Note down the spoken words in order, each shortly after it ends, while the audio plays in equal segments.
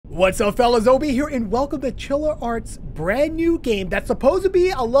What's up, fellas? Obi here, and welcome to Chiller Art's brand new game that's supposed to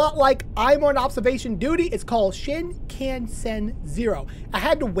be a lot like I'm on observation duty. It's called Shinkansen 0. I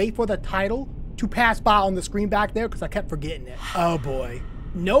had to wait for the title to pass by on the screen back there because I kept forgetting it. Oh boy.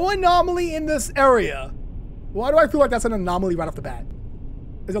 No anomaly in this area. Why do I feel like that's an anomaly right off the bat?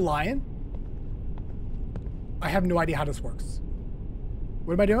 Is it a lion? I have no idea how this works.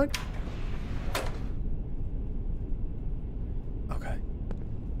 What am I doing? Okay.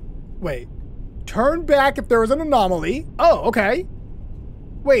 Wait. Turn back if there is an anomaly. Oh, okay.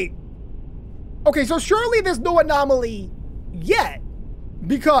 Wait. Okay, so surely there's no anomaly yet,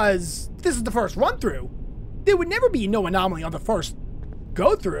 because this is the first run through. There would never be no anomaly on the first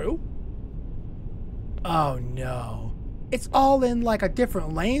go through. Oh no. It's all in like a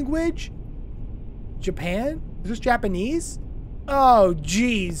different language? Japan? Is this Japanese? Oh,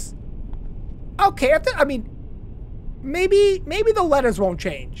 jeez. Okay, I mean, maybe the letters won't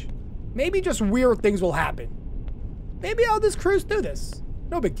change. Maybe just weird things will happen. Maybe I'll just cruise through this.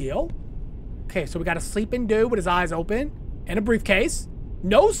 No big deal. Okay, so we got a sleeping dude with his eyes open and a briefcase.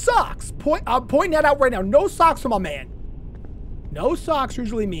 No socks. I'm pointing that out right now. No socks for my man. No socks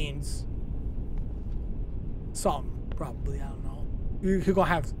usually means something, probably. I don't know. You're gonna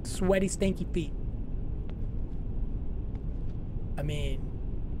have sweaty, stinky feet. I mean,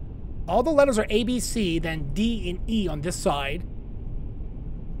 all the letters are A, B, C, then D and E on this side.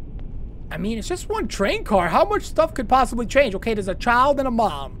 I mean, it's just one train car. How much stuff could possibly change? Okay, there's a child and a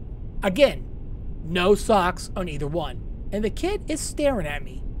mom. Again, no socks on either one. And the kid is staring at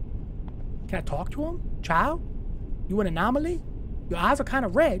me. Can I talk to him? Child? You an anomaly? Your eyes are kind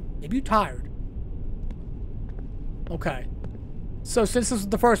of red. Maybe you're tired. Okay. So since this is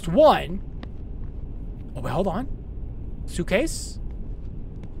the first one... Oh, wait, hold on. Suitcase?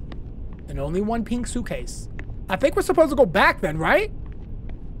 And only one pink suitcase. I think we're supposed to go back then, right?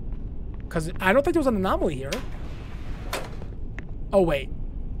 Because I don't think there was an anomaly here. Oh, wait.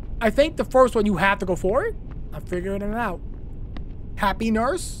 I think the first one you have to go forward. I'm figuring it out. Happy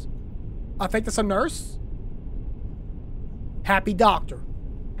nurse. I think that's a nurse. Happy doctor.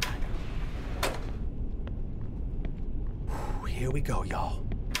 Here we go, y'all.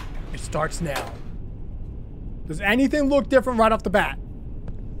 It starts now. Does anything look different right off the bat?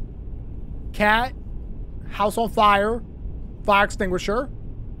 Cat. House on fire. Fire extinguisher.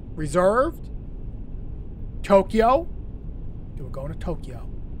 Reserved. Tokyo. Okay, we're going to Tokyo.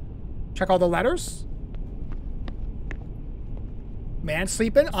 Check all the letters. Man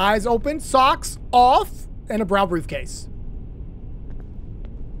sleeping, eyes open, socks off, and a brown briefcase.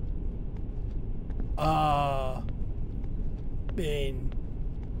 I mean,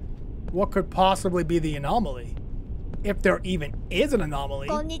 what could possibly be the anomaly? If there even is an anomaly.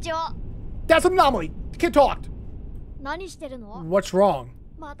 Konnichiwa. That's an anomaly. The kid talked. What's wrong?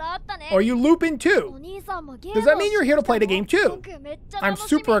 Are you looping too? Does that mean you're here to play the game too? I'm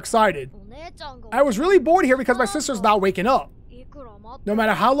super excited. I was really bored here because my sister's not waking up. No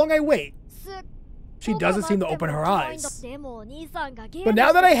matter how long I wait, she doesn't seem to open her eyes. But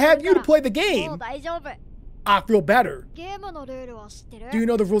now that I have you to play the game, I feel better. Do you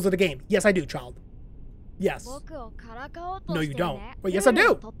know the rules of the game? Yes, I do, child. Yes. No, you don't. Wait, yes, I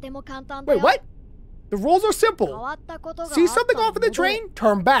do. Wait, what? The rules are simple. See something off of the train?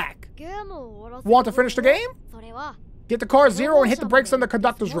 Turn back. Want to finish the game? Get to car 0 and hit the brakes in the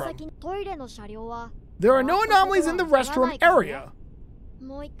conductor's room. There are no anomalies in the restroom area.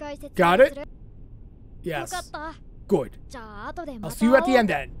 Got it? Yes. Good. I'll see you at the end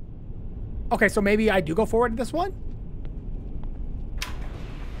then. Okay, so maybe I do go forward to this one?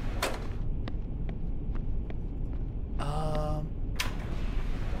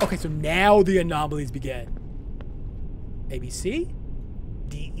 Okay, so now the anomalies begin. ABC,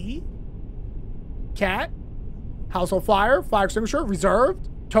 DE, Cat, House on Fire, Fire Extinguisher, Reserved,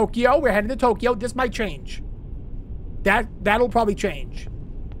 Tokyo. We're heading to Tokyo. This might change. That'll probably change.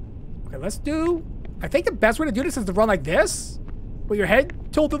 Okay, let's do... I think the best way to do this is to run like this. With your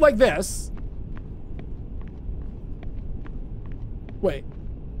head tilted like this. Wait.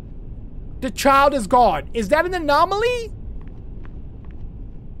 The child is gone. Is that an anomaly?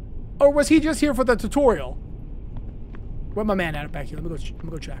 Or was he just here for the tutorial? Where's my man at back here? Let me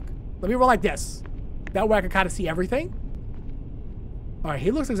go check. Let me run like this. That way I can kind of see everything. All right, he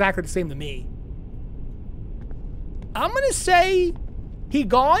looks exactly the same to me. I'm going to say he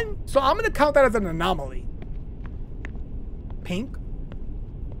gone, so I'm going to count that as an anomaly. Pink.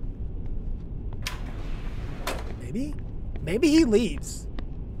 Maybe he leaves.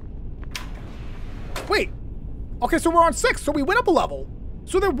 Wait. Okay, so we're on 6, so we went up a level.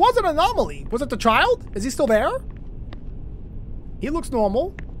 So there was an anomaly. Was it the child? Is he still there? He looks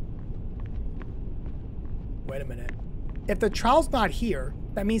normal. Wait a minute. If the child's not here,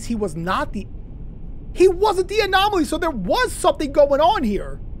 that means he was not the... He wasn't the anomaly, so there was something going on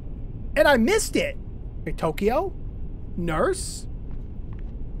here. And I missed it. Okay, Tokyo? Nurse?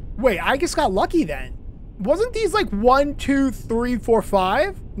 Wait, I just got lucky then. Wasn't these like 1, 2, 3, 4,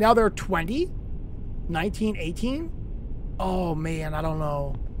 5? Now they're 20? 19, 18? Oh man, I don't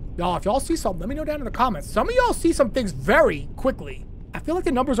know. Y'all, if y'all see something, let me know down in the comments. Some of y'all see some things very quickly. I feel like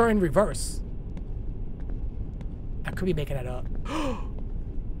the numbers are in reverse. I could be making that up.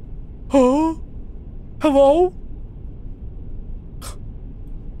 Huh? Hello?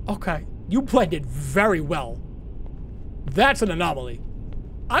 Okay, you blended very well. That's an anomaly.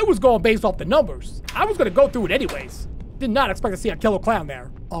 I was going based off the numbers. I was gonna go through it anyways. Did not expect to see a killer clown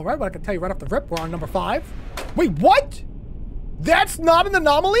there. All right, well, I can tell you right off the rip, we're on number 5. Wait, what? That's not an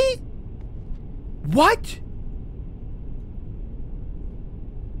anomaly? What?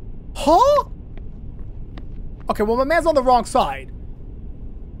 Huh? Okay, well, my man's on the wrong side.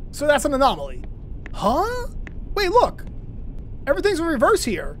 So that's an anomaly. Huh? Wait, look. Everything's in reverse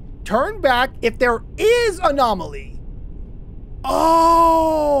here. Turn back if there is anomaly.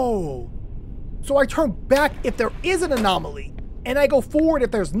 Oh. So I turn back if there is an anomaly. And I go forward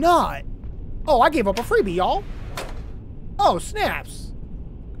if there's not. Oh, I gave up a freebie, y'all. Oh, snaps.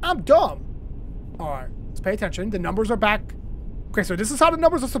 I'm dumb. All right, let's pay attention. The numbers are back. Okay, so this is how the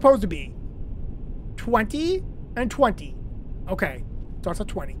numbers are supposed to be. 20 and 20. Okay, starts at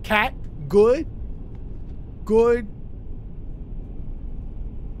 20. Cat, good. Good.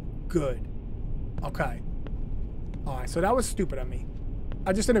 Good. Okay. All right, so that was stupid of me.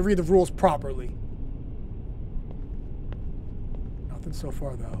 I just didn't read the rules properly. Nothing so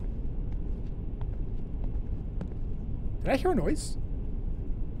far, though. Did I hear a noise?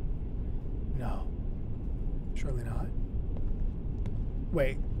 No. Surely not.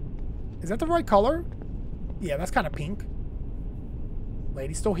 Wait. Is that the right color? Yeah, that's kind of pink.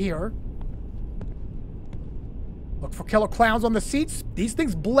 Lady's still here. Look for killer clowns on the seats. These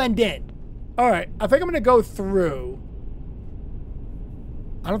things blend in. Alright, I think I'm going to go through.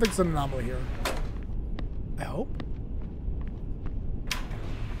 I don't think it's an anomaly here. I hope.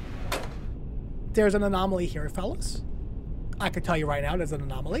 There's an anomaly here, fellas. I can tell you right now there's an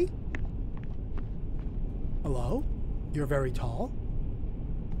anomaly. Hello? You're very tall.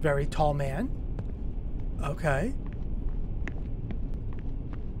 Very tall man. Okay.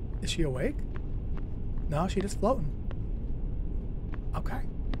 Is she awake? No, she's just floating. Okay.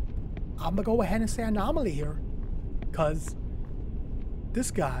 I'm gonna go ahead and say anomaly here. Because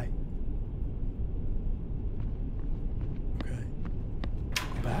this guy. Okay.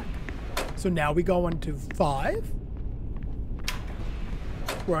 Go back. So now we go into 5.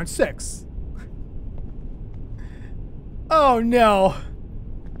 We're on 6. Oh no.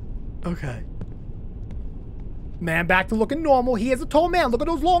 Okay. Man back to looking normal. He is a tall man. Look at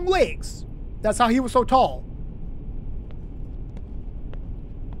those long legs. That's how he was so tall.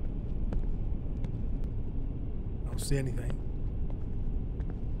 I don't see anything.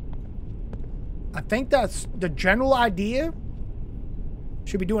 I think that's the general idea.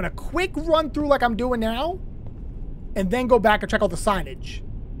 Should be doing a quick run through like I'm doing now. And then go back and check out the signage.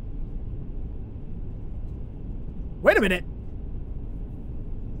 Wait a minute.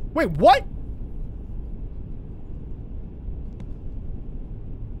 Wait, what?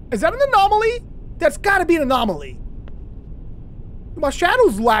 Is that an anomaly? That's gotta be an anomaly. My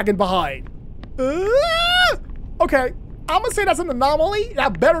shadow's lagging behind. Okay, I'm gonna say that's an anomaly.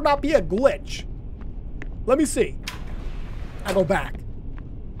 That better not be a glitch. Let me see. I go back.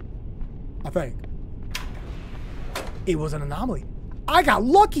 I think. It was an anomaly. I got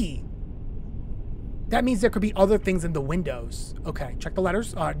lucky. That means there could be other things in the windows. Okay, check the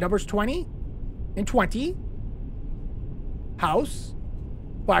letters. Numbers 20 and 20. House.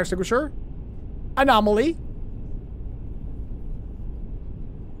 Fire extinguisher. Anomaly.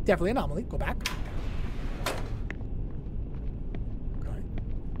 Definitely anomaly. Go back. Okay.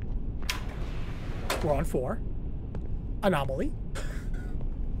 We're on 4. Anomaly.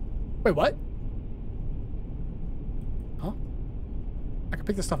 Wait, what? Huh? I can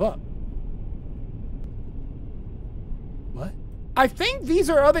pick this stuff up. What? I think these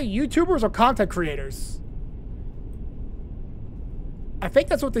are other YouTubers or content creators. I think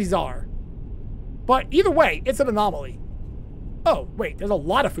that's what these are. But either way, it's an anomaly. Oh, wait, there's a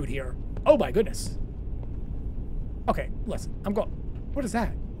lot of food here. Oh my goodness. Okay, listen, I'm going... What is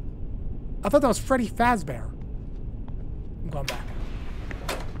that? I thought that was Freddy Fazbear. I'm going back.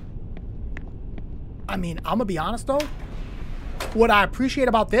 I mean, I'm gonna be honest though. What I appreciate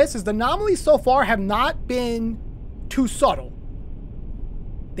about this is the anomalies so far have not been too subtle.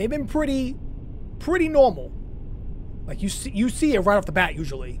 They've been pretty pretty normal. Like, you see it right off the bat,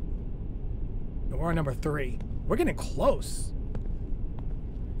 usually. And we're on number 3. We're getting close.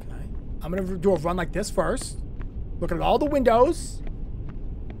 Okay. I'm going to do a run like this first. Looking at all the windows.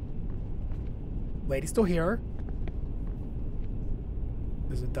 Lady's still here.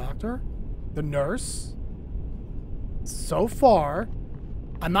 There's a doctor. The nurse. So far,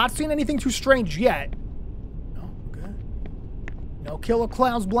 I'm not seeing anything too strange yet. No, okay. No killer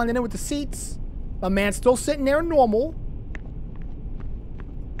clowns blending in with the seats. My man's still sitting there normal.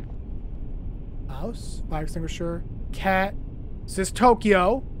 House, fire extinguisher, cat. This is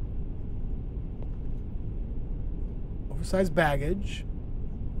Tokyo. Oversized baggage.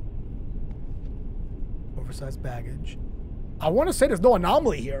 Oversized baggage. I want to say there's no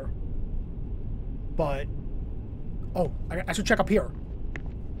anomaly here. But... oh, I should check up here.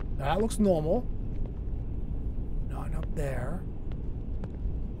 That looks normal. Not up there.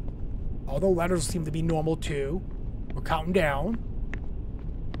 All the letters seem to be normal too. We're counting down.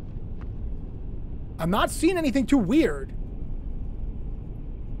 I'm not seeing anything too weird.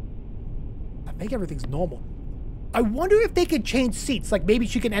 I think everything's normal. I wonder if they could change seats. Like maybe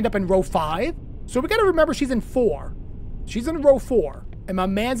she can end up in row 5. So we gotta remember she's in 4. She's in row 4. And my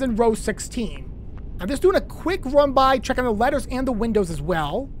man's in row 16. I'm just doing a quick run by, checking the letters and the windows as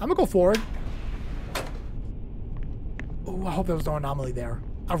well. I'm gonna go forward. Oh, I hope there was no anomaly there.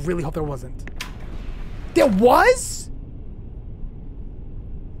 I really hope there wasn't. There was?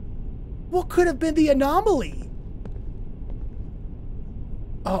 What could have been the anomaly?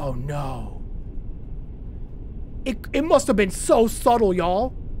 Oh no. It must have been so subtle,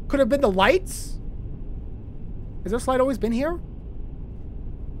 y'all. Could have been the lights? Has this light always been here?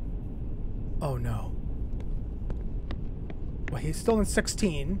 Oh no. Well, he's still in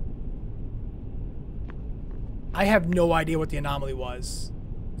 16. I have no idea what the anomaly was.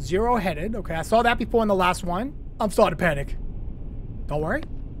 0-headed. Okay, I saw that before in the last one. I'm starting to panic. Don't worry.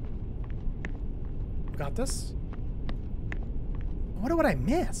 We got this. I wonder what I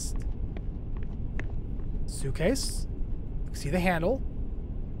missed. Suitcase. See the handle.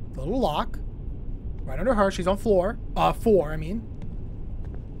 The little lock. Right under her. She's on floor. 4, I mean.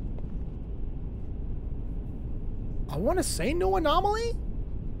 I want to say no anomaly?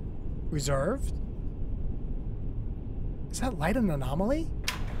 Reserved. Is that light an anomaly?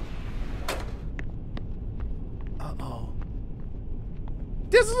 Uh-oh.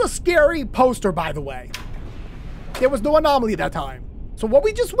 This is a scary poster, by the way. There was no anomaly at that time. So what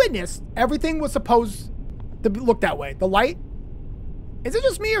we just witnessed, everything was supposed to look that way. The light... Is it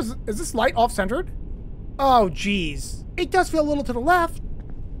just me, or is this light off-centered? Oh, geez. It does feel a little to the left.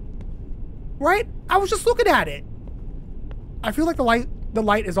 Right? I was just looking at it. I feel like the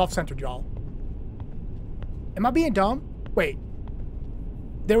light is off-centered, y'all. Am I being dumb? Wait.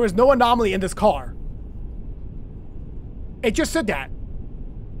 There was no anomaly in this car. It just said that.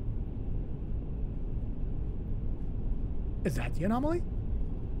 Is that the anomaly?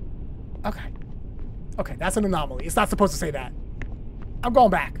 Okay. Okay, that's an anomaly. It's not supposed to say that. I'm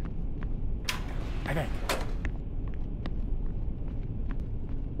going back. I think.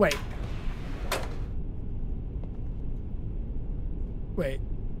 Wait. Wait.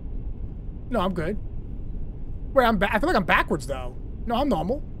 No, I'm good. Wait, I'm back. I feel like I'm backwards, though. No, I'm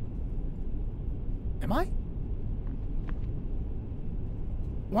normal. Am I?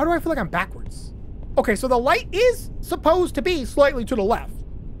 Why do I feel like I'm backwards? Okay, so the light is supposed to be slightly to the left.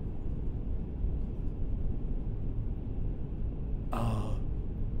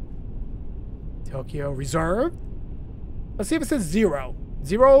 Tokyo reserved. Let's see if it says 0.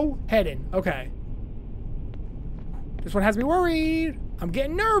 0 heading. Okay. This one has me worried. I'm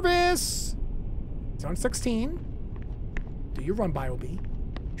getting nervous. It's on 16. Do your run by, OB.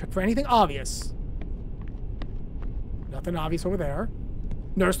 Check for anything obvious. Nothing obvious over there.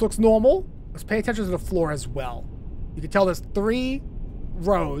 Nurse looks normal. Let's pay attention to the floor as well. You can tell there's 3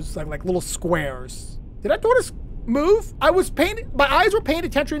 rows, like little squares. Did I notice move? I was paying, my eyes were paying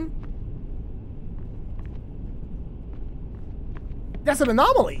attention. That's an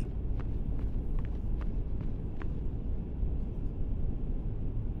anomaly.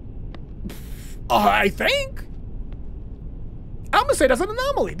 I think. I'm gonna say that's an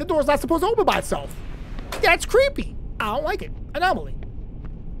anomaly. The door's not supposed to open by itself. That's creepy. I don't like it. Anomaly.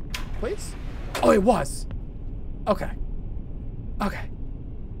 Please? Oh, it was. Okay. Okay.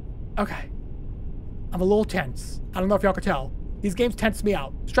 Okay. I'm a little tense. I don't know if y'all could tell. These games tense me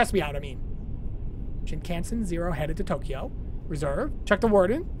out. Stress me out, I mean. Shinkansen 0 headed to Tokyo. Reserve. Check the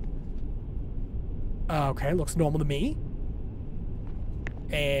wording. Okay, looks normal to me.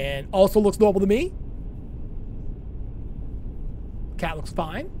 And also looks normal to me. Cat looks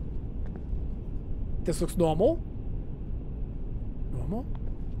fine. This looks normal. Normal.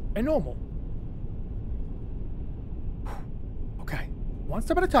 And normal. Okay. One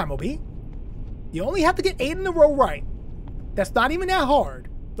step at a time, OB. You only have to get 8 in a row right. That's not even that hard.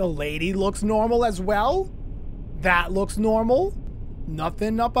 The lady looks normal as well. That looks normal.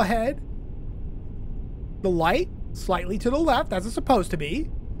 Nothing up ahead. The light, slightly to the left, as it's supposed to be.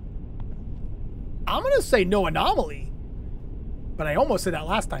 I'm going to say no anomaly. But I almost said that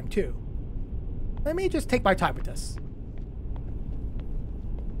last time, too. Let me just take my time with this.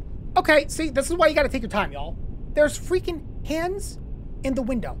 Okay, see, this is why you got to take your time, y'all. There's freaking hands in the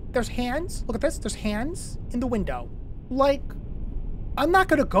window. There's hands. Look at this. There's hands in the window. Like, I'm not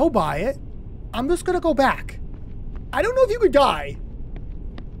going to go by it. I'm just going to go back. I don't know if you could die.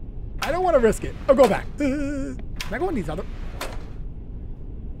 I don't want to risk it. I'll go back. Can I go in these other...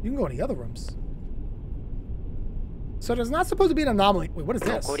 You can go in the other rooms. So there's not supposed to be an anomaly. Wait, what is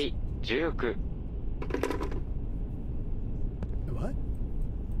this? What?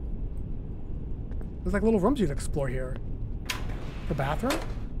 There's like little rooms you can explore here. The bathroom?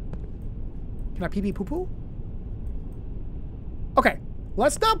 Can I pee-pee poo-poo? Okay,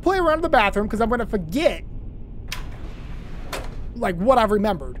 let's not play around in the bathroom because I'm going to forget like what I've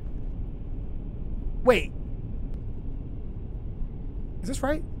remembered. Wait. Is this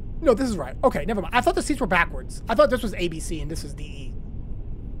right? No, this is right. Okay, never mind. I thought the seats were backwards. I thought this was ABC and this is DE.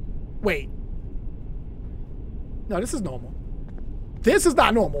 Wait. No, this is normal. This is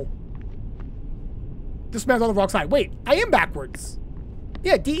not normal. This man's on the wrong side. Wait, I am backwards.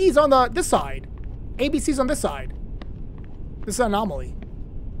 Yeah, DE's on this side. ABC's on this side. This is an anomaly.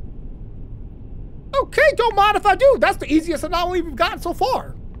 Okay, don't mind if I do. That's the easiest anomaly we've gotten so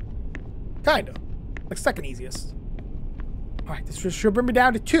far. Kinda. Like second easiest. Alright, this should bring me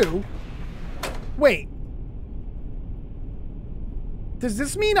down to 2. Wait. Does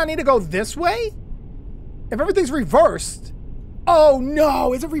this mean I need to go this way? If everything's reversed. Oh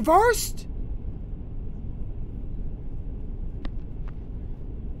no, is it reversed?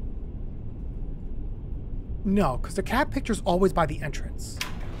 No, because the cat picture's always by the entrance.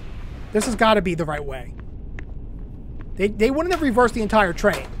 This has got to be the right way. They wouldn't have reversed the entire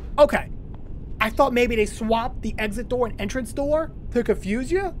train. Okay. I thought maybe they swapped the exit door and entrance door to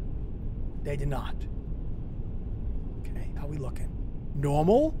confuse you. They did not. Okay, how we looking?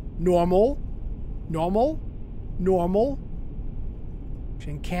 Normal, normal, normal, normal.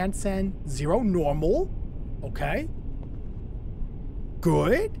 Shinkansen 0, normal. Okay.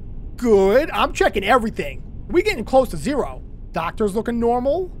 Good, good. I'm checking everything. We're getting close to 0. Doctor's looking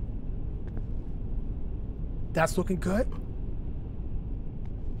normal. That's looking good.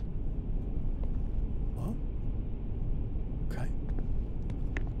 Well, okay.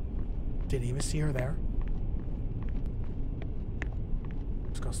 Didn't even see her there.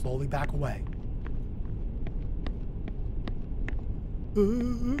 Just gonna slowly back away.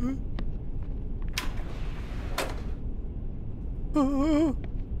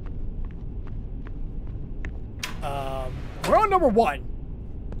 We're on number 1.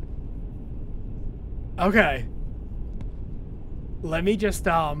 Okay. Let me just,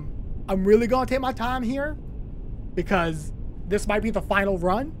 I'm really gonna take my time here because this might be the final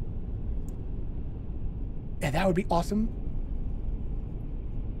run. And that would be awesome.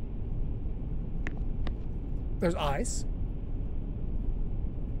 There's eyes.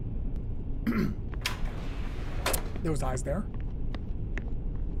 There was eyes there.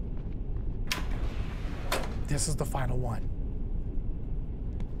 This is the final one.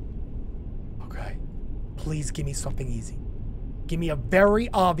 Okay. Please give me something easy. Give me a very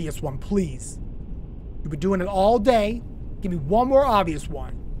obvious one, please. You've been doing it all day. Give me one more obvious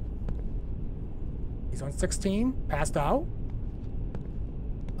one. He's on 16, passed out.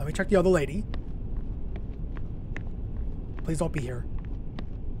 Let me check the other lady. Please don't be here.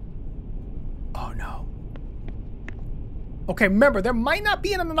 Oh no. Okay, remember, there might not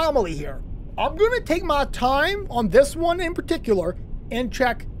be an anomaly here. I'm gonna take my time on this one in particular and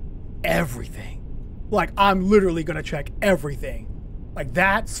check everything. Like, I'm literally gonna check everything. Like,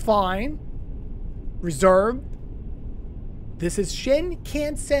 that's fine. Reserved. This is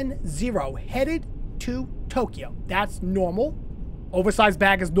Shinkansen 0, headed to Tokyo. That's normal. Oversized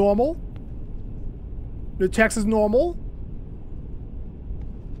bag is normal. The text is normal.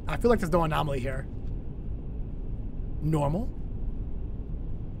 I feel like there's no anomaly here. Normal.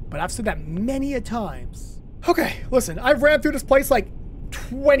 But I've said that many a times. Okay, listen, I've ran through this place like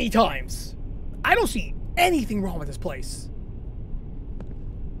 20 times. I don't see anything wrong with this place.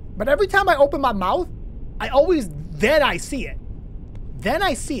 But every time I open my mouth, then I see it. Then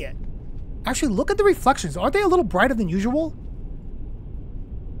I see it. Actually, look at the reflections. Aren't they a little brighter than usual?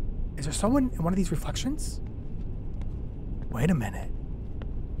 Is there someone in one of these reflections? Wait a minute.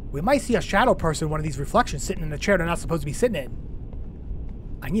 We might see a shadow person in one of these reflections sitting in a chair they're not supposed to be sitting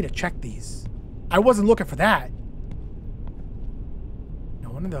in. I need to check these. I wasn't looking for that.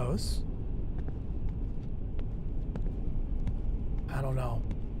 No one of those. I don't know.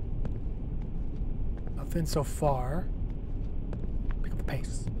 Nothing so far. Pick up the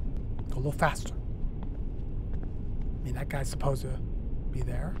pace. Go a little faster. I mean, that guy's supposed to be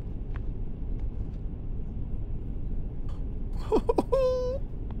there.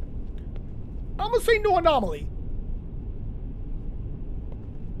 I'm gonna say no anomaly.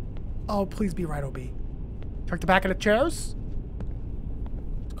 Oh, please be right, OB. Check the back of the chairs.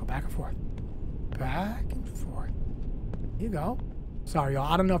 Let's go back and forth. Back and forth. Here you go. Sorry,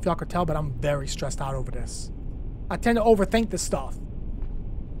 y'all. I don't know if y'all could tell, but I'm very stressed out over this. I tend to overthink this stuff.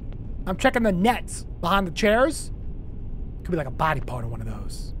 I'm checking the nets behind the chairs. Could be like a body part of one of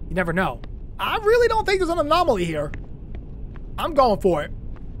those. You never know. I really don't think there's an anomaly here. I'm going for it.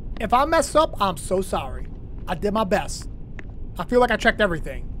 If I mess up, I'm so sorry. I did my best. I feel like I checked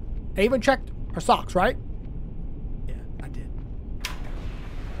everything. I even checked her socks, right? Yeah, I did.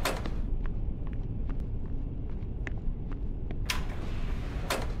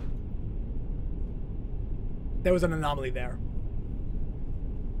 There was an anomaly there.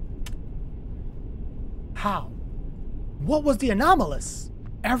 How? What was the anomalous?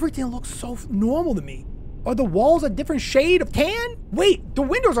 Everything looks so normal to me. Are the walls a different shade of tan? Wait, the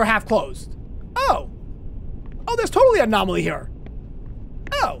windows are half closed. Oh. Oh, there's totally an anomaly here.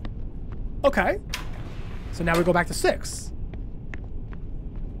 Oh. Okay. So now we go back to 6.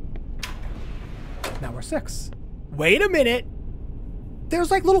 Now we're 6. Wait a minute. There's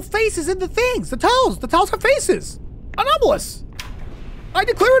like little faces in the things. The towels. The towels have faces. Anomalous. I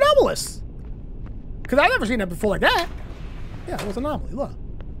declare anomalous. Because I've never seen that before like that. Yeah, it was an anomaly. Look.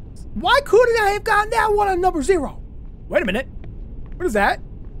 Why couldn't I have gotten that one on number 0? Wait a minute. What is that?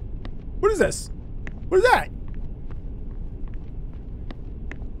 What is this? What is that?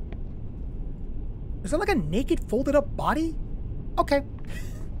 Is that like a naked folded up body? Okay.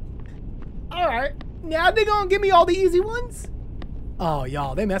 Alright. Now they gonna give me all the easy ones? Oh,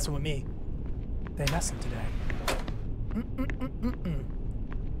 y'all, they messing with me. They messing today.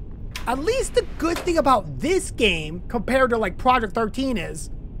 At least the good thing about this game compared to like Project 13 is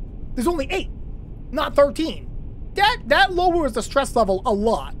there's only 8, not 13. That lowers the stress level a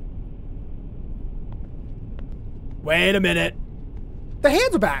lot. Wait a minute. The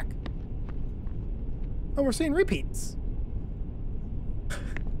hands are back. Oh, we're seeing repeats.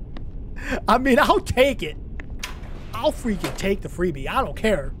 I mean, I'll take it. I'll freaking take the freebie. I don't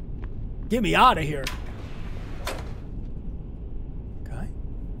care. Get me out of here. Okay.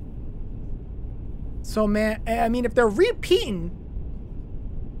 So, man, I mean, if they're repeating,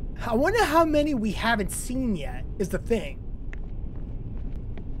 I wonder how many we haven't seen yet, is the thing.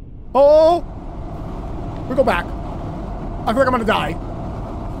 Oh! We go back. I feel like I'm gonna die.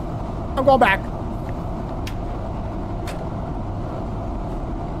 I'm going back.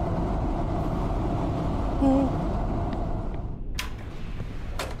 Oh.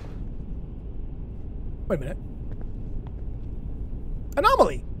 Wait a minute.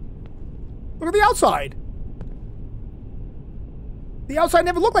 Anomaly! Look at the outside. The outside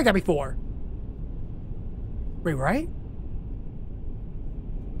never looked like that before. Wait, right?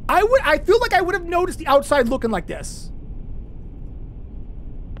 I feel like I would have noticed the outside looking like this.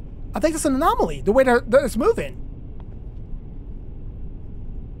 I think it's an anomaly, the way that it's moving.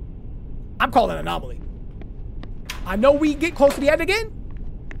 I'm calling it an anomaly. I know we get close to the end again.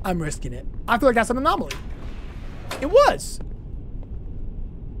 I'm risking it. I feel like that's an anomaly. It was.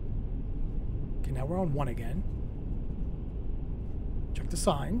 Okay, now we're on 1 again. Check the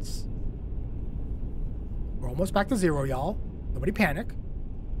signs. We're almost back to 0, y'all. Nobody panic.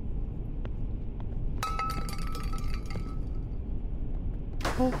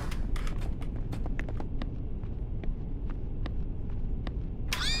 Oh.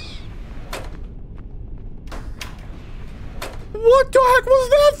 What the heck was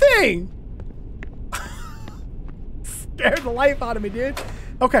that thing? Scared the life out of me, dude.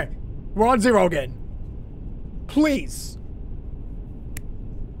 Okay, we're on 0 again. Please.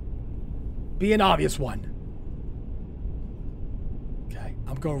 Be an obvious one. Okay,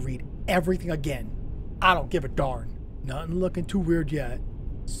 I'm gonna read everything again. I don't give a darn. Nothing looking too weird yet.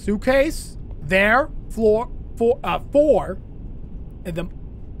 Suitcase, there, floor, 4, and then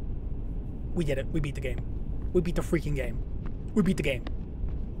we did it. We beat the game. We beat the freaking game. We beat the game.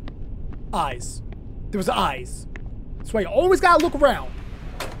 Eyes. There was eyes. That's why you always gotta look around.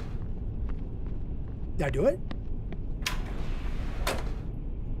 Did I do it?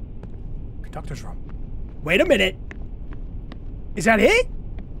 Conductor's room. Wait a minute. Is that it?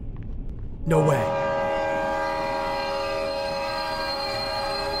 No way.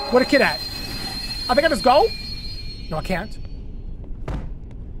 Where the kid at? I think I just go? No, I can't.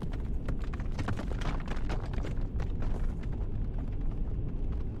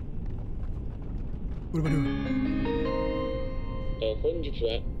 What do I do?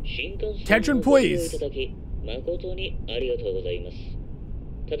 Attention, please.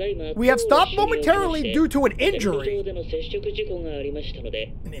 We have stopped momentarily due to an injury. An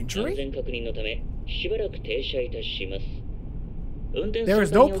injury? There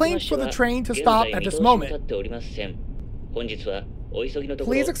is no place for the train to stop at this moment.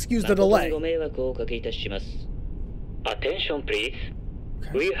 Please excuse the delay. Attention, please.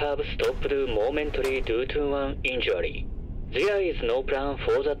 We have stopped momentarily due to an injury. There is no plan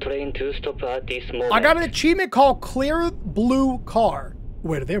for the train to stop at this moment. I got an achievement called Clear Blue Car.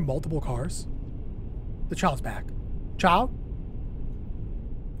 Wait, are there multiple cars? The child's back. Child?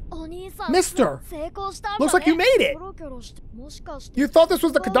 Mister! Looks like you made it! You thought this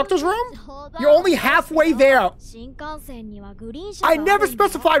was the conductor's room? You're only halfway there. I never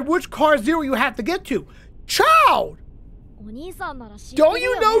specified which car zero you have to get to. Child! Don't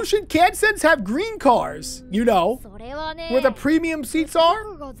you know Shinkansens have green cars? You know, where the premium seats are?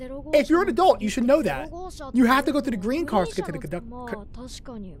 If you're an adult, you should know that. You have to go to the green cars to get to the conductor.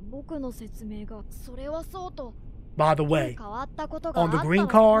 By the way, on the green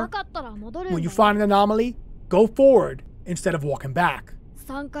car, when you find an anomaly, go forward instead of walking back.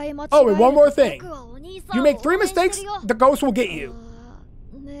 Oh, and one more thing. You make 3 mistakes, the ghost will get you.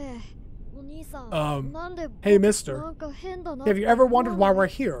 Hey mister, have you ever wondered why we're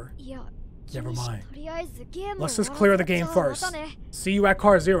here? Never mind. Let's just clear the game first. See you at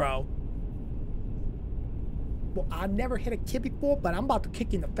car 0. Well, I never hit a kid before, but I'm about to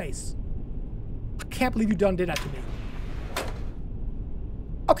kick you in the face. I can't believe you done did that to me.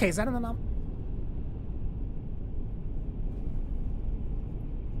 Okay, is that an anomaly?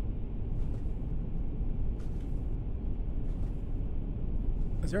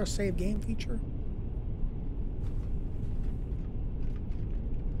 Is there a save game feature?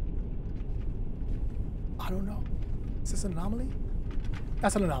 I don't know. Is this an anomaly?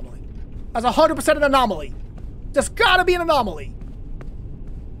 That's an anomaly. That's 100% an anomaly. There's gotta be an anomaly.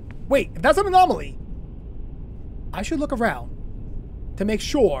 Wait, if that's an anomaly, I should look around to make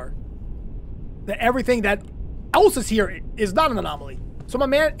sure that everything that else is here is not an anomaly. So my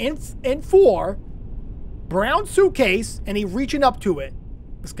man in 4, brown suitcase, and he reaching up to it.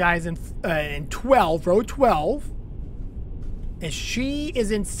 This guy's in 12, row 12. And she is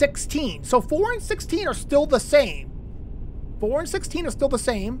in 16. So 4 and 16 are still the same. 4 and 16 are still the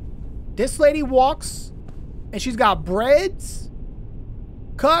same. This lady walks, and she's got breads,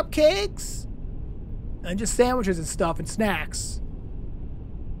 cupcakes, and just sandwiches and stuff and snacks.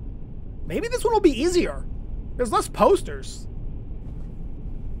 Maybe this one will be easier. There's less posters.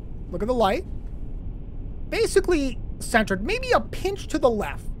 Look at the light. Basically centered, maybe a pinch to the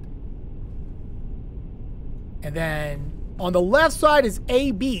left. And then on the left side is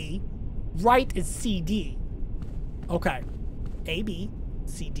AB, right is CD. Okay, AB,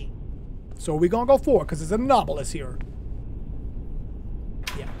 CD. So we're gonna go forward because there's an anomalous here.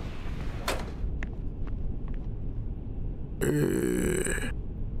 Yeah.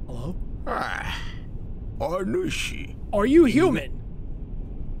 Hello? Are you human?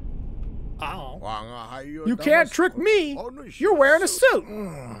 Oh. You can't trick me. You're wearing a suit.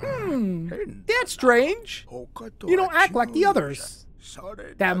 That's strange. You don't act like the others.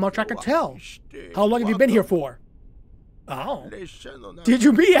 That much I can tell. How long have you been here for? Oh. Did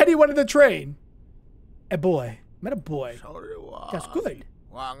you meet anyone in the train? A boy. Met a boy. That's good.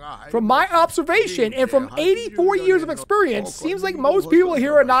 From my observation and from 84 years of experience, seems like most people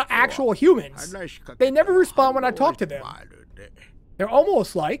here are not actual humans. They never respond when I talk to them. They're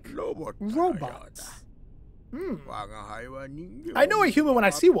almost like robots. I know a human when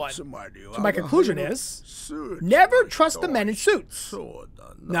I see one. So my conclusion is, never trust the men in suits.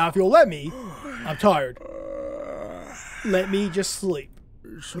 Now, if you'll let me, I'm tired. Let me just sleep.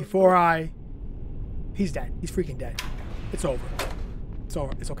 Before I... He's dead. He's freaking dead. It's over. It's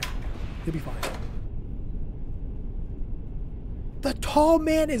over. It's okay. He'll be fine. The tall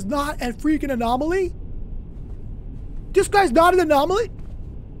man is not a freaking anomaly? This guy's not an anomaly?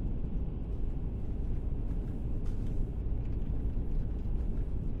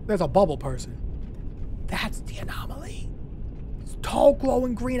 There's a bubble person. That's the anomaly. This tall,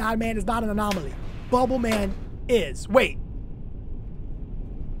 glowing, green-eyed man is not an anomaly. Bubble man is. Wait.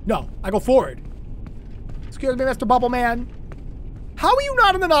 No, I go forward. Excuse me, Mr. Bubble Man. How are you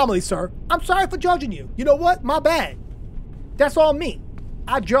not an anomaly, sir? I'm sorry for judging you. You know what? My bad. That's all me.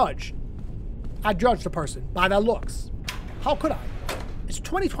 I judge the person by their looks. How could I? It's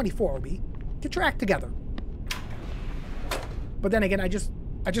 2024, Obi. Get your act together. But then again, I just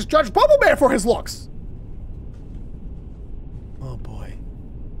judged Bubble Man for his looks. Oh boy.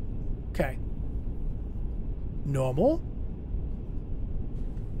 Okay. Normal.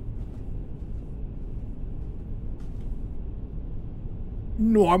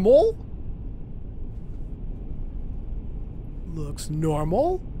 Normal. Looks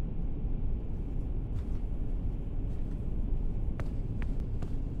normal.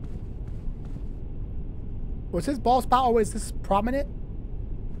 Was his bald spot always this prominent?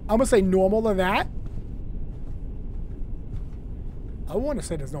 I'm gonna say normal than that. I want to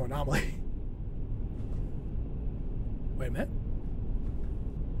say there's no anomaly. Wait a minute.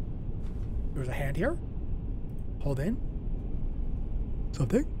 There's a hand here. Hold in.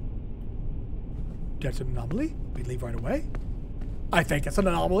 Something. That's an anomaly. We leave right away. I think that's an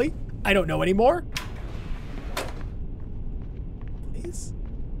anomaly. I don't know anymore. Please.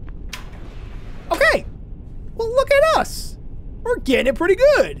 Okay. Well, look at us. We're getting it pretty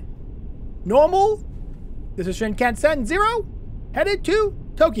good. Normal. This is Shinkansen 0. Headed to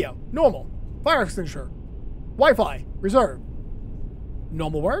Tokyo. Normal. Fire extinguisher. Wi-Fi. Reserved.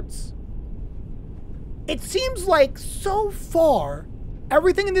 Normal words. It seems like so far,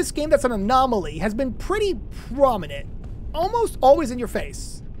 everything in this game that's an anomaly has been pretty prominent. Almost always in your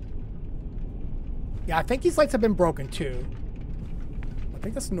face. Yeah, I think these lights have been broken too. I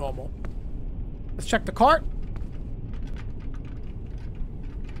think that's normal. Let's check the cart.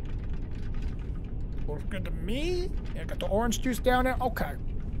 Looks good to me. Yeah, got the orange juice down there. Okay.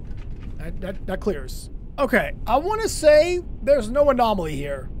 That clears. Okay, I want to say there's no anomaly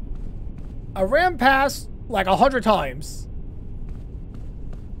here. I ran past like 100 times.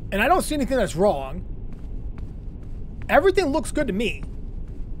 And I don't see anything that's wrong. Everything looks good to me.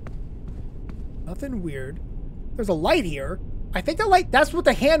 Nothing weird. There's a light here. I think the light, that's what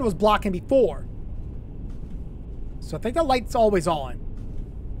the hand was blocking before. So I think the light's always on.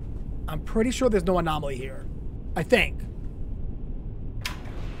 I'm pretty sure there's no anomaly here. I think.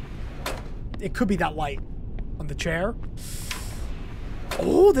 It could be that light on the chair.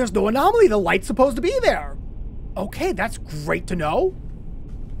 Oh, there's no anomaly. The light's supposed to be there. Okay, that's great to know.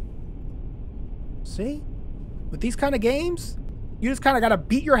 See? With these kind of games, you just kind of got to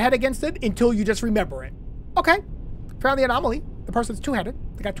beat your head against it until you just remember it. Okay. Found the anomaly. The person's two-headed.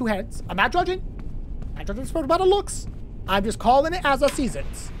 They got two heads. I'm not judging. I'm not judging about the looks. I'm just calling it as I sees it.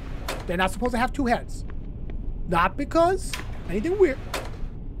 They're not supposed to have two heads. Not because anything weird.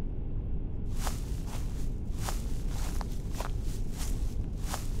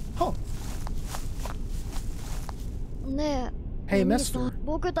 Huh. Hey, mister.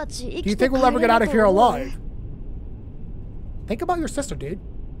 Do you think we'll ever get out of here alive? Think about your sister, dude.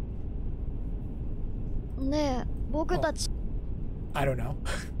 Oh. I don't know.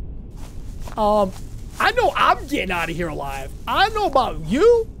 I know I'm getting out of here alive. I don't know about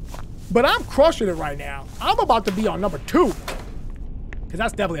you, but I'm crushing it right now. I'm about to be on number 2. Because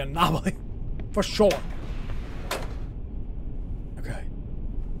that's definitely an anomaly. For sure. Okay.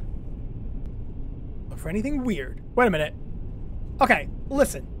 Look for anything weird. Wait a minute. Okay,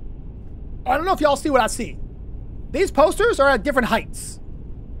 listen. I don't know if y'all see what I see. These posters are at different heights.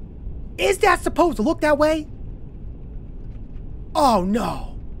 Is that supposed to look that way? Oh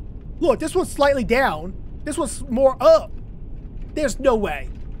no. Look, this one's slightly down. This one's more up. There's no way.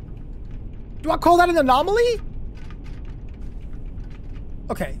 Do I call that an anomaly?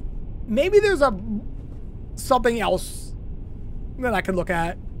 Okay. Maybe there's something else that I can look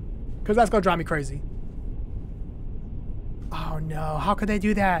at. Because that's going to drive me crazy. Oh no, how could they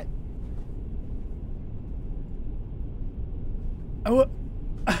do that? Oh,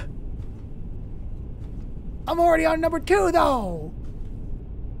 I'm already on number 2 though.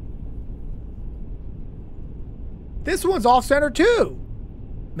 This one's off center too.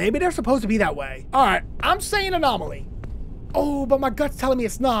 Maybe they're supposed to be that way. All right, I'm saying anomaly. Oh, but my gut's telling me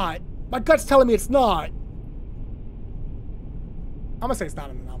it's not. My gut's telling me it's not. I'm gonna say it's not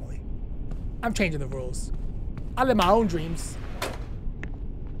an anomaly. I'm changing the rules. I live my own dreams.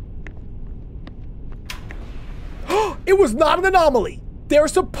 It was not an anomaly. They're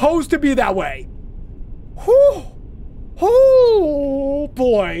supposed to be that way. Whew. Oh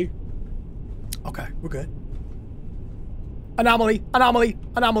boy. Okay, we're good. Anomaly, anomaly,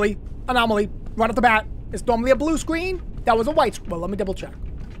 anomaly, anomaly. Right off the bat. It's normally a blue screen. That was a white screen. Well, let me double check.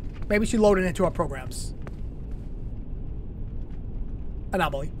 Maybe she loaded into our programs.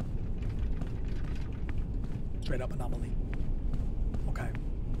 Anomaly. Straight up anomaly.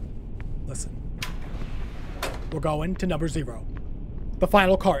 Listen. We're going to number 0. The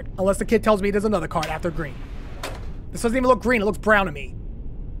final card. Unless the kid tells me there's another card after green. This doesn't even look green. It looks brown to me.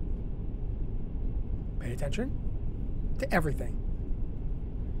 Pay attention to everything.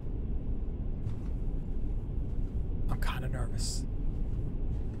 I'm kind of nervous.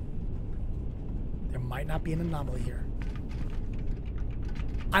 There might not be an anomaly here.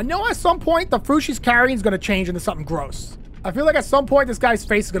 I know at some point the fruit she's carrying is going to change into something gross. I feel like at some point this guy's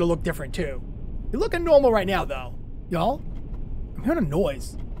face is going to look different too. He's looking normal right now though. Y'all? I'm hearing a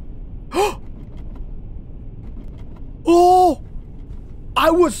noise. Oh! I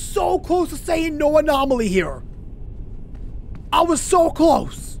was so close to saying no anomaly here. I was so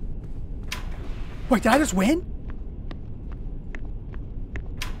close. Wait, did I just win?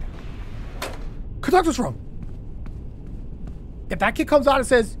 Conductor's room. If that kid comes out and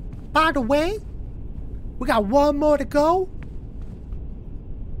says, by the way, we got one more to go,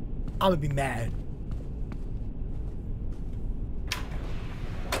 I'm gonna be mad.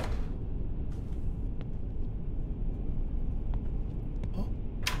 Oh.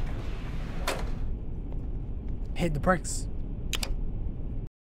 Hit the brakes.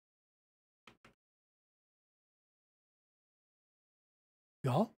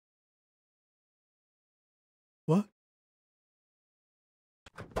 Y'all? What?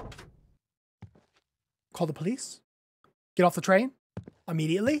 Call the police? Get off the train?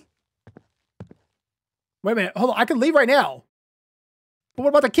 Immediately? Wait a minute. Hold on. I can leave right now. But what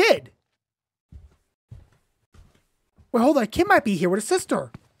about the kid? Wait, hold on. The kid might be here with his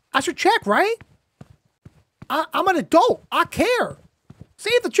sister. I should check, right? I'm an adult. I care.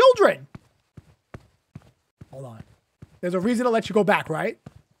 Save the children. Hold on. There's a reason to let you go back, right?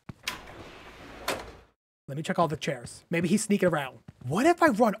 Let me check all the chairs. Maybe he's sneaking around. What if I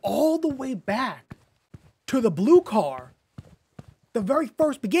run all the way back to the blue car? The very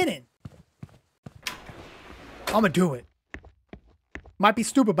first beginning. I'm gonna do it. Might be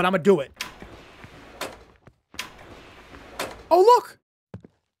stupid, but I'm gonna do it. Oh, look!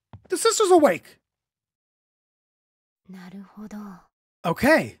 The sister's awake.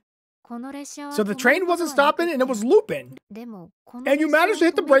 Okay. So the train wasn't stopping and it was looping. And you managed to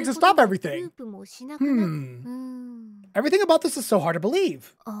hit the brakes and stop everything. Everything about this is so hard to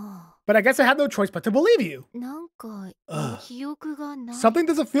believe. But I guess I had no choice but to believe you. Something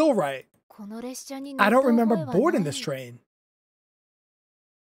doesn't feel right. I don't remember boarding this train.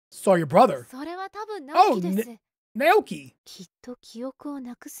 Saw your brother. Oh, Naoki.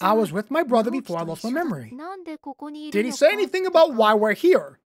 I was with my brother before I lost my memory. Did he say anything about why we're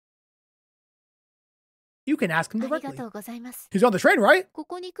here? You can ask him directly. He's on the train, right?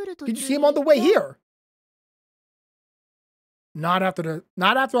 Did you see him on the way here? Not after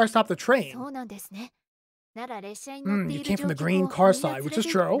I stopped the train. You came from the green car side, which is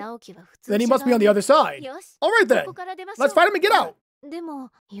true. Then he must be on the other side. All right then. Let's fight him and get out.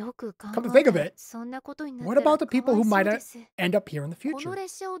 Come to think of it, what about the people who might end up here in the future?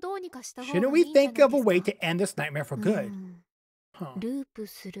 Shouldn't we think of a way to end this nightmare for good? Huh.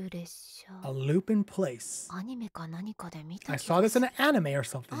 A loop in place. I saw this in an anime or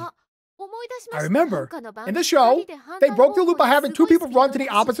something. I remember, in the show, they broke the loop by having two people run to the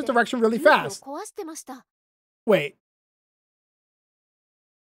opposite direction really fast. Wait.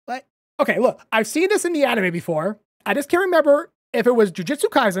 What? Okay, look, I've seen this in the anime before. I just can't remember if it was Jujutsu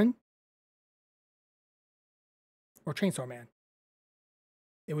Kaisen or Chainsaw Man.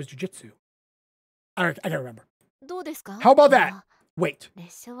 It was Jujutsu. I can't remember. How about that? Wait.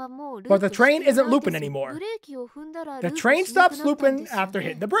 But the train isn't looping anymore. The train stops looping after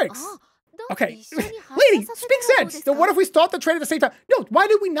hitting the brakes. Okay. Lady, speak sense. Then what if we start the train at the same time? No, why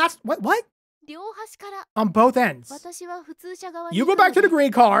did we not? What? On both ends. You go back to the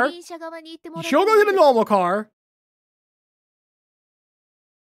green car. She'll go to the normal car.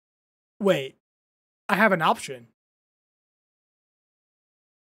 Wait. I have an option.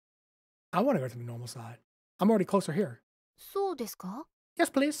 I want to go to the normal side. I'm already closer here. Yes,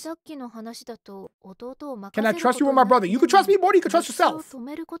 please. Can I trust you with my brother? You can trust me more than you can trust yourself.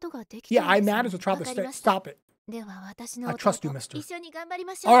 Yeah, I managed to try to stop it. I trust you, mister.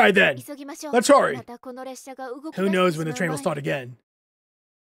 All right, then. Let's hurry. Who knows when the train will start again.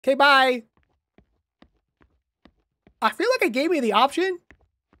 Okay, bye. I feel like it gave me the option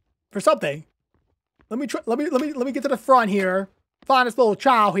for something. Let me get to the front here. Find this little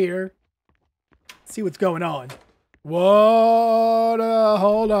child here. See what's going on. What?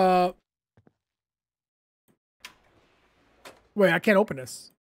 Hold up. Wait, I can't open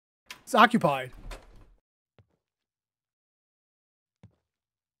this. It's occupied.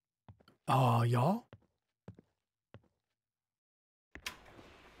 Oh, y'all?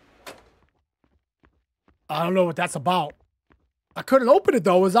 I don't know what that's about. I couldn't open it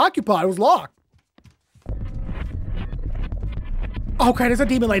though. It was occupied. It was locked. Okay, there's a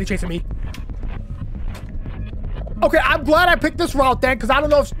demon lady chasing me. Okay, I'm glad I picked this route then, because I don't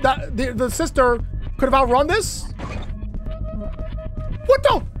know if the sister could have outrun this. What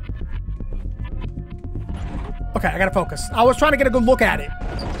the? Okay, I gotta focus. I was trying to get a good look at it.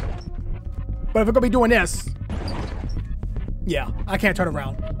 But if we're gonna be doing this, yeah, I can't turn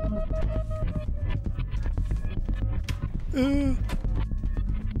around. Let's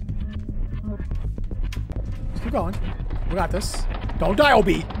keep going. We got this. Don't die, OB.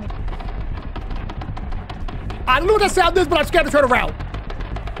 I don't know what that sound is, but I'm scared to turn around.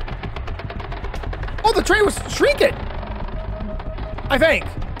 Oh, the train was shrieking. I think.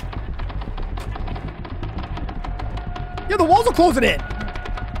 Yeah, the walls are closing in.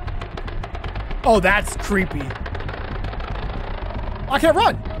 Oh, that's creepy. I can't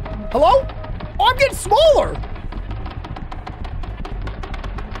run. Hello? Oh, I'm getting smaller.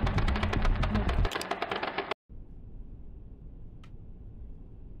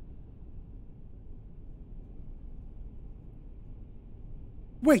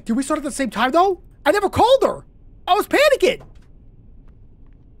 Wait, did we start at the same time though? I never called her. I was panicking.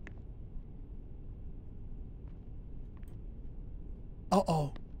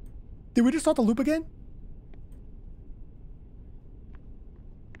 Uh-oh. Did we just start the loop again?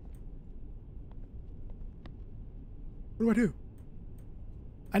 What do?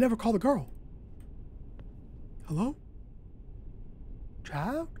 I never called the girl. Hello?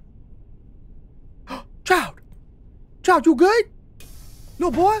 Child? Child! Child, you good? No,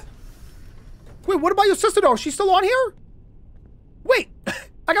 boy? Wait, what about your sister though? She's still on here? Wait, I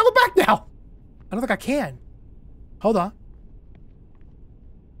gotta go back now. I don't think I can. Hold on.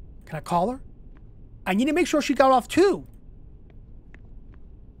 Can I call her? I need to make sure she got off too.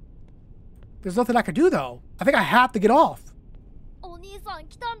 There's nothing I could do though. I think I have to get off.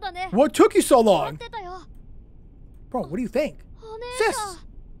 What took you so long? Bro, what do you think? Sis!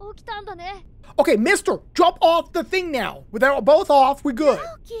 Okay, mister, jump off the thing now. They're both off, we're good.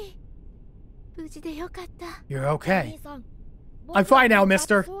 You're okay. I'm fine now,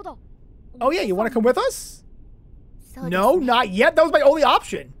 mister. Oh yeah, you want to come with us? No, not yet. That was my only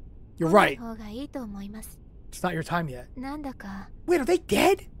option. You're right. It's not your time yet. Wait, are they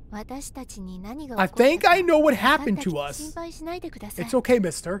dead? I think I know what happened to us. It's okay,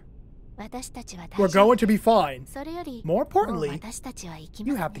 mister. We're going to be fine. More importantly,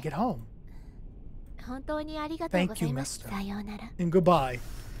 you have to get home. Thank you, mister. And goodbye.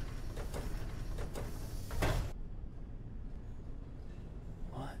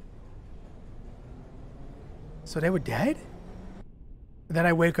 What? So they were dead? And then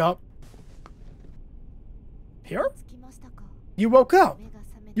I wake up. Here? You woke up.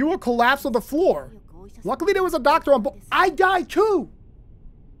 You were collapsed on the floor. Luckily there was a doctor on board. I died too.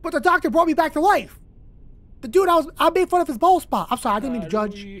 But the doctor brought me back to life. The dude, I made fun of his bald spot. I'm sorry, I didn't mean to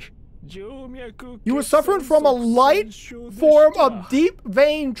judge. You were suffering from a light form of deep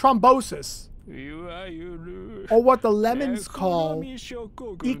vein thrombosis. Or what the lemons call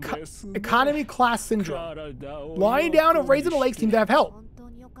economy class syndrome. Lying down and raising the legs seemed to have help.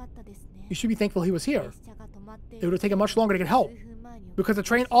 You should be thankful he was here. It would have taken much longer to get help. Because the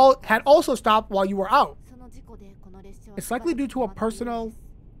train had also stopped while you were out. It's likely due to a person.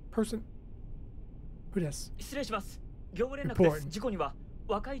 Who this? Important.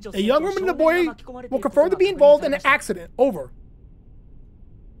 A young woman and a boy will confirm to be involved in an accident. Over.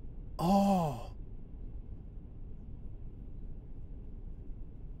 Oh.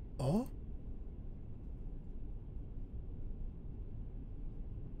 Oh?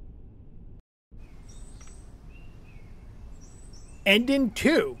 Ending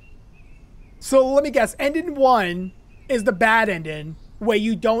 2. So let me guess. Ending 1 is the bad ending where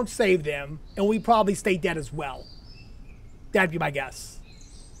you don't save them and we probably stay dead as well. That'd be my guess.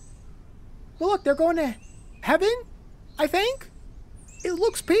 But look, they're going to heaven, I think. It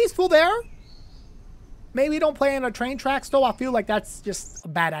looks peaceful there. Maybe don't play on a train track still. I feel like that's just a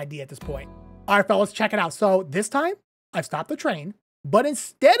bad idea at this point. All right, fellas, check it out. So this time I've stopped the train, but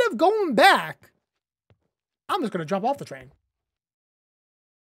instead of going back, I'm just going to jump off the train.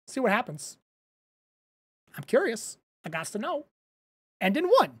 See what happens. I'm curious. I got to know. Ending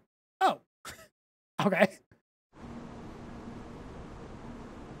 1. Oh. Okay.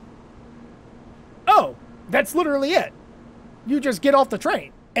 Oh, that's literally it. You just get off the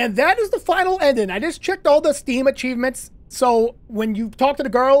train. And that is the final ending. I just checked all the Steam achievements. So when you talk to the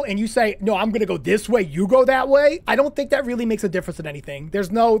girl and you say, no, I'm going to go this way, you go that way, I don't think that really makes a difference in anything.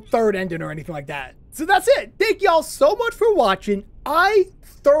 There's no third ending or anything like that. So that's it. Thank y'all so much for watching. I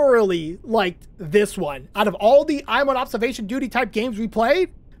thoroughly liked this one. Out of all the I'm on observation duty type games we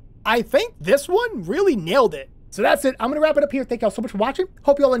played, I think this one really nailed it. So that's it. I'm going to wrap it up here. Thank y'all so much for watching.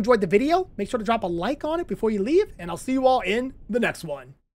 Hope you all enjoyed the video. Make sure to drop a like on it before you leave, and I'll see you all in the next one.